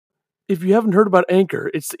If you haven't heard about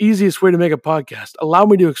Anchor, it's the easiest way to make a podcast. Allow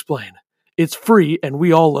me to explain. It's free, and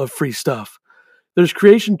we all love free stuff. There's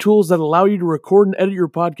creation tools that allow you to record and edit your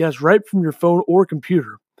podcast right from your phone or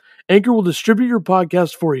computer. Anchor will distribute your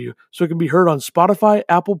podcast for you so it can be heard on Spotify,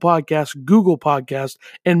 Apple Podcasts, Google Podcasts,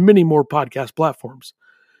 and many more podcast platforms.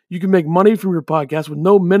 You can make money from your podcast with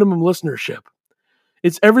no minimum listenership.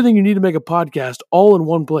 It's everything you need to make a podcast all in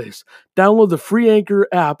one place. Download the free Anchor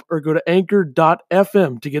app or go to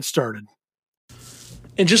anchor.fm to get started.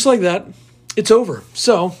 And just like that, it's over.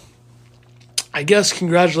 So, I guess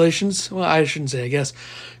congratulations. Well, I shouldn't say I guess.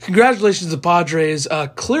 Congratulations to the Padres.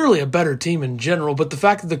 Clearly a better team in general, but the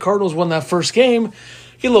fact that the Cardinals won that first game,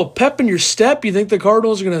 get a little pep in your step. You think the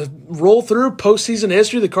Cardinals are going to roll through postseason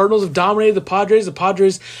history. The Cardinals have dominated the Padres. The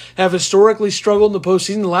Padres have historically struggled in the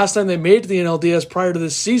postseason. The last time they made it to the NLDS prior to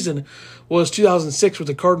this season was 2006, where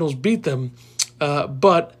the Cardinals beat them.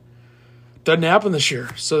 But doesn't happen this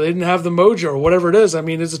year. So they didn't have the mojo or whatever it is. I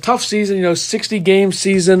mean, it's a tough season, 60-game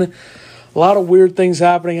season. A lot of weird things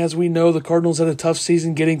happening. As we know, the Cardinals had a tough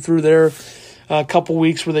season getting through there. A couple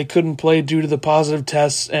weeks where they couldn't play due to the positive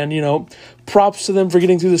tests. And, props to them for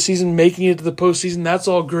getting through the season, making it to the postseason. That's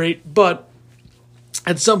all great. But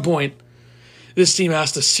at some point, this team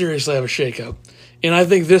has to seriously have a shakeup. And I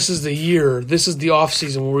think this is the year, this is the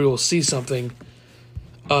offseason where we will see something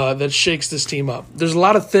that shakes this team up. There's a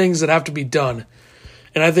lot of things that have to be done.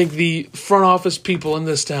 And I think the front office people in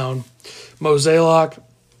this town, Mo Zaylock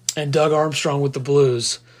and Doug Armstrong with the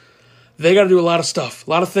Blues, they got to do a lot of stuff, a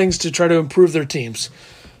lot of things to try to improve their teams.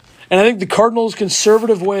 And I think the Cardinals'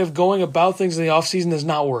 conservative way of going about things in the offseason has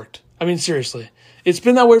not worked. I mean, seriously. It's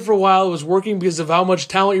been that way for a while. It was working because of how much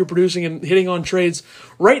talent you're producing and hitting on trades.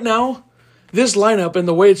 Right now, this lineup and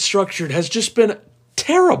the way it's structured has just been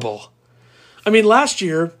terrible. I mean, last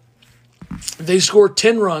year, they scored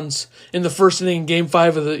 10 runs in the first inning in Game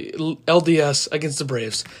 5 of the LDS against the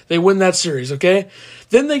Braves. They win that series, okay?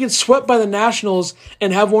 Then they get swept by the Nationals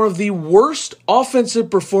and have one of the worst offensive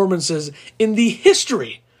performances in the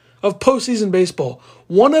history of postseason baseball.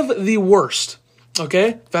 One of the worst,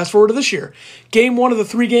 okay? Fast forward to this year. Game 1 of the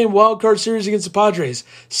 3-game wildcard series against the Padres.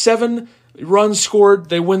 7 runs scored,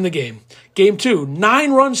 they win the game. Game 2,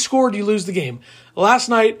 9 runs scored, you lose the game. Last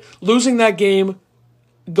night, losing that game,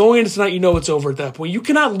 going into tonight, it's over at that point. You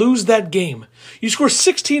cannot lose that game. You score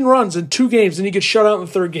 16 runs in 2 games, and you get shut out in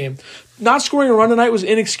the third game. Not scoring a run tonight was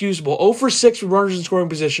inexcusable. 0 for 6 with runners in scoring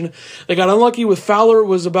position. They got unlucky with Fowler,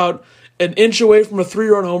 was about an inch away from a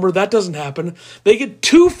 3-run homer. That doesn't happen. They get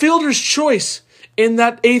 2 fielder's choice in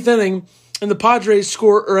that 8th inning, and the Padres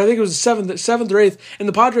score, or I think it was the 7th or 8th, and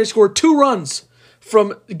the Padres scored 2 runs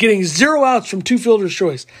from getting 0 outs from 2 fielder's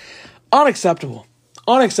choice. Unacceptable.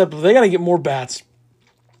 Unacceptable. They got to get more bats.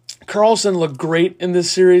 Carlson looked great in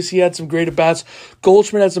this series. He had some great at-bats.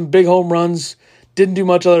 Goldschmidt had some big home runs. Didn't do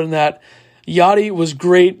much other than that. Yachty was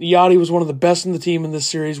great. Yachty was one of the best in the team in this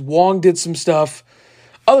series. Wong did some stuff.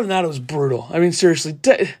 Other than that, it was brutal. I mean, seriously,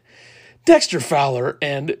 Dexter Fowler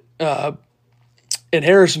and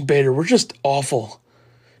Harrison Bader were just awful.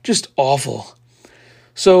 Just awful.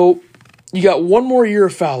 So you got one more year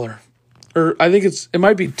of Fowler. Or I think it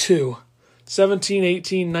might be 2. 17,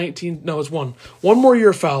 18, 19. No, it's 1. One more year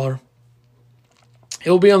of Fowler.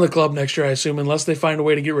 He'll be on the club next year, I assume, unless they find a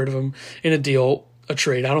way to get rid of him in a deal, a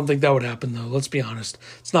trade. I don't think that would happen, though. Let's be honest.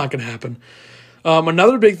 It's not going to happen.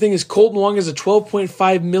 Another big thing is Colton Wong is a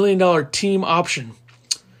 $12.5 million team option.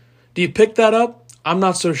 Do you pick that up? I'm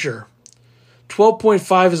not so sure.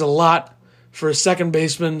 12.5 is a lot for a second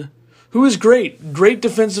baseman who is great. Great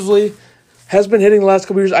defensively. Has been hitting the last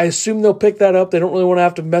couple years. I assume they'll pick that up. They don't really want to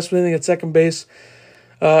have to mess with anything at second base.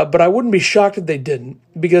 But I wouldn't be shocked if they didn't.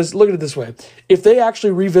 Because look at it this way. If they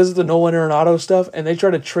actually revisit the Nolan Arenado stuff and they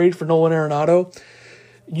try to trade for Nolan Arenado,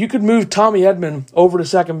 you could move Tommy Edman over to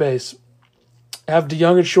second base, have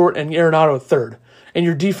DeYoung at short and Arenado at third. And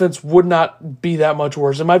your defense would not be that much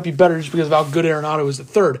worse. It might be better just because of how good Arenado is at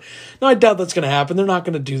third. Now, I doubt that's going to happen. They're not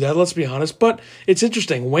going to do that, let's be honest. But it's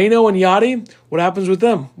interesting. Waino and Yachty, what happens with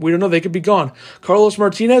them? We don't know. They could be gone. Carlos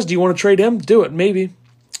Martinez, do you want to trade him? Do it, maybe.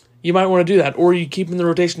 You might want to do that. Or you keep him in the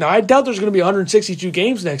rotation. Now, I doubt there's going to be 162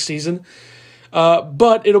 games next season.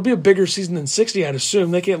 But it'll be a bigger season than 60, I'd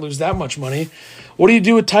assume. They can't lose that much money. What do you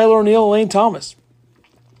do with Tyler O'Neill and Lane Thomas?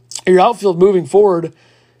 Your outfield moving forward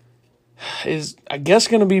is, I guess,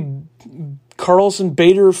 going to be Carlson,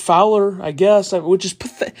 Bader, Fowler, I guess, which is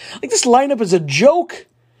pathetic. Like, this lineup is a joke.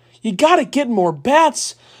 You got to get more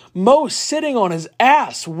bats. Mo sitting on his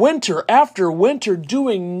ass winter after winter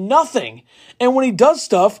doing nothing. And when he does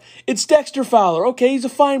stuff, it's Dexter Fowler. Okay, he's a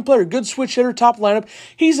fine player, good switch hitter, top lineup.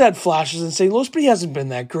 He's had flashes in St. Louis, but he hasn't been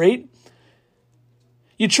that great.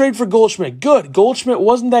 You trade for Goldschmidt. Good. Goldschmidt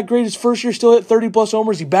wasn't that great his first year, still hit 30-plus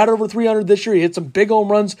homers. He batted over 300 this year. He hit some big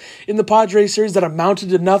home runs in the Padres series that amounted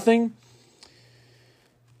to nothing.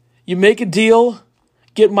 You make a deal,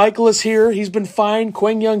 get Michaelis here. He's been fine.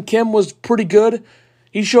 Kwang Young Kim was pretty good.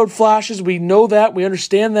 He showed flashes. We know that. We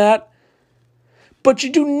understand that. But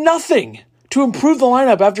you do nothing to improve the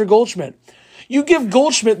lineup after Goldschmidt. You give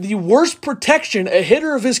Goldschmidt the worst protection a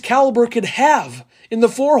hitter of his caliber could have in the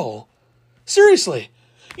 4-hole. Seriously.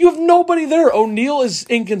 You have nobody there. O'Neill is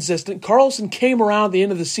inconsistent. Carlson came around at the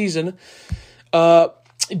end of the season.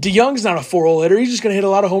 DeYoung's not a 4-hole hitter. He's just going to hit a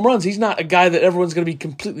lot of home runs. He's not a guy that everyone's going to be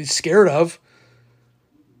completely scared of.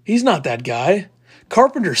 He's not that guy.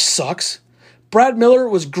 Carpenter sucks. Brad Miller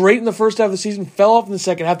was great in the first half of the season, fell off in the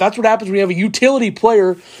second half. That's what happens when you have a utility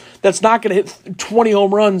player that's not going to hit 20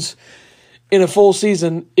 home runs in a full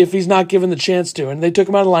season if he's not given the chance to. And they took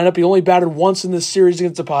him out of the lineup. He only batted once in this series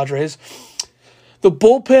against the Padres. The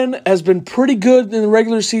bullpen has been pretty good in the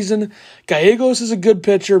regular season. Gallegos is a good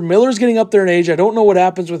pitcher. Miller's getting up there in age. I don't know what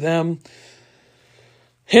happens with him.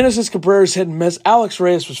 Genesis Cabrera's hit and miss. Alex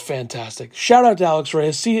Reyes was fantastic. Shout out to Alex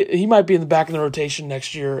Reyes. See, he might be in the back of the rotation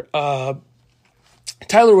next year.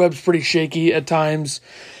 Tyler Webb's pretty shaky at times.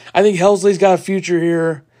 I think Helsley's got a future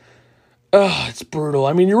here. It's brutal.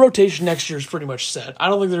 I mean, your rotation next year is pretty much set. I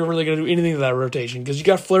don't think they're really going to do anything to that rotation because you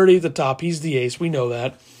got Flaherty at the top. He's the ace. We know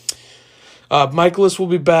that. Michaelis will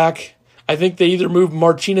be back. I think they either move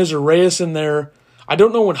Martinez or Reyes in there. I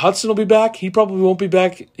don't know when Hudson will be back. He probably won't be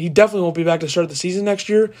back. He definitely won't be back to start the season next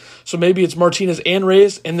year. So maybe it's Martinez and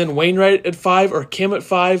Reyes, and then Wainwright at 5, or Kim at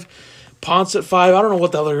 5, Ponce at 5. I don't know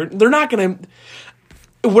what the other. They're not going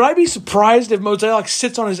to. Would I be surprised if Mozeliak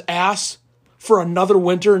sits on his ass for another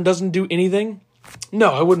winter and doesn't do anything?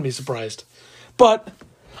 No, I wouldn't be surprised. But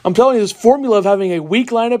I'm telling you, this formula of having a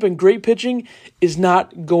weak lineup and great pitching is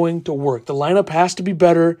not going to work. The lineup has to be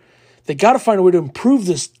better. They got to find a way to improve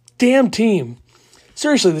this damn team.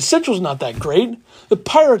 Seriously, the Central's not that great. The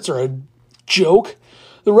Pirates are a joke.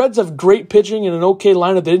 The Reds have great pitching and an okay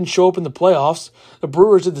lineup. They didn't show up in the playoffs. The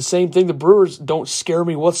Brewers did the same thing. The Brewers don't scare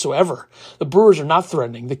me whatsoever. The Brewers are not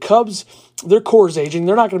threatening. The Cubs, their core is aging.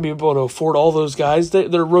 They're not going to be able to afford all those guys.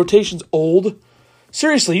 Their rotation's old.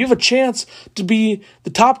 Seriously, you have a chance to be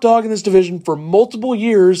the top dog in this division for multiple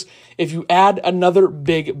years if you add another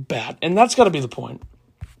big bat. And that's got to be the point.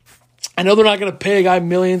 I know they're not going to pay a guy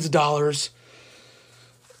millions of dollars.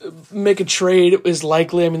 Make a trade is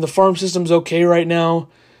likely. I mean, the farm system's okay right now.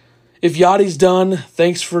 If Yachty's done,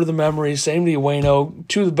 thanks for the memories. Same to you, Waino.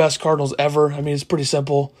 2 of the best Cardinals ever. I mean, it's pretty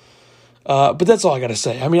simple. But that's all I got to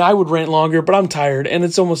say. I mean, I would rant longer, but I'm tired, and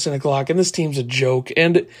it's almost 10 o'clock, and this team's a joke.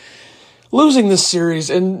 And losing this series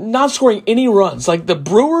and not scoring any runs. Like the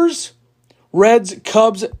Brewers, Reds,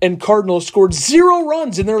 Cubs, and Cardinals scored 0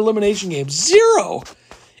 runs in their elimination games. 0!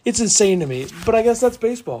 It's insane to me. But I guess that's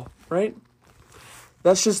baseball, right?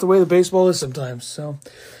 That's just the way the baseball is sometimes. So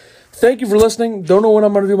thank you for listening. Don't know when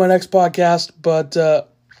I'm going to do my next podcast, but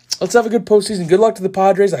let's have a good postseason. Good luck to the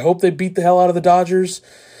Padres. I hope they beat the hell out of the Dodgers.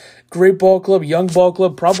 Great ball club, young ball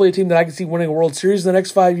club, probably a team that I can see winning a World Series in the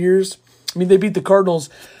next 5 years. I mean, they beat the Cardinals.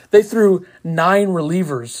 They threw 9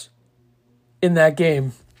 relievers in that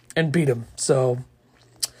game and beat them. So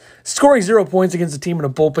scoring 0 points against a team in a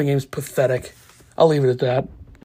bullpen game is pathetic. I'll leave it at that.